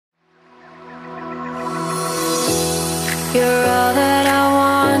You're all that I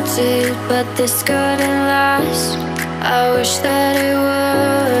wanted, but this couldn't last. I wish that it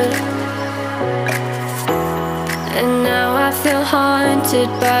would. And now I feel haunted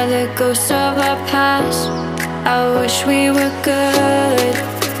by the ghosts of our past. I wish we were good.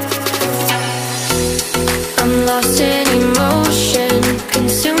 I'm lost in emotion,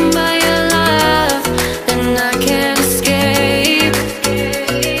 consumed by your love, and I can't escape.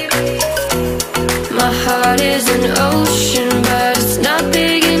 My heart is an ocean, but it's not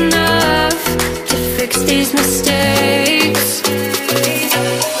big enough to fix these mistakes.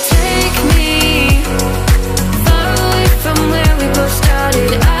 Take me far away from where we both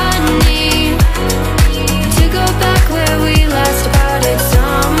started. I need to go back where we last started.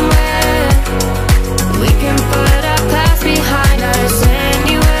 Somewhere we can put our past behind us.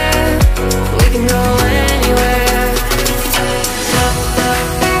 Anywhere we can go, anywhere.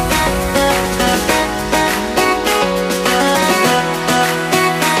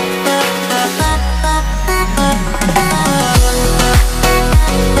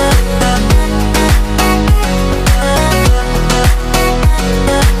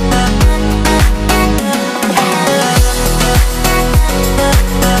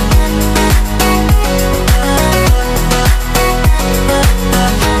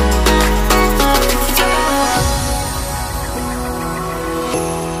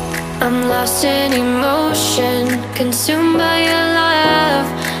 I'm lost in emotion, consumed by your love,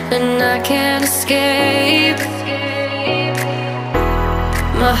 and I can't escape.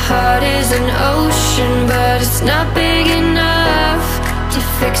 My heart is an ocean, but it's not big enough to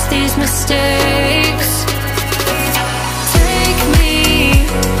fix these mistakes. Take me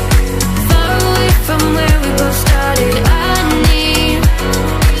far away from where we both started. I need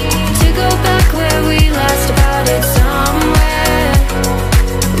to go back where we last started. Somewhere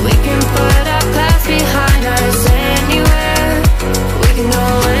we can put our past behind us. Anywhere we can go,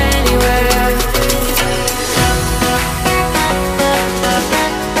 anywhere.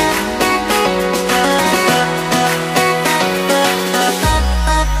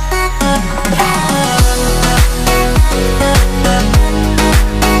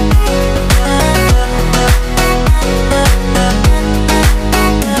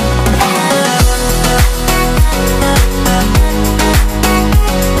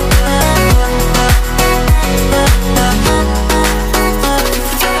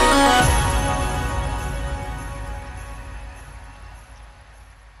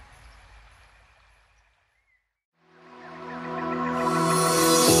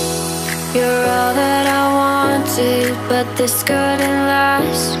 You're all that I wanted, but this couldn't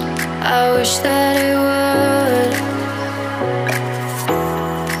last. I wish that it would.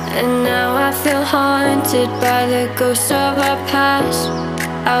 And now I feel haunted by the ghosts of our past.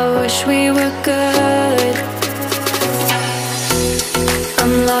 I wish we were good.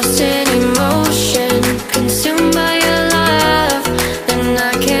 I'm lost in emotion, consumed by your love, and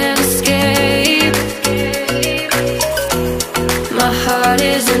I can't escape. My heart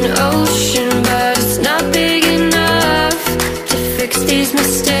is an ocean, but it's not big enough to fix these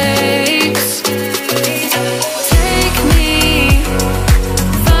mistakes.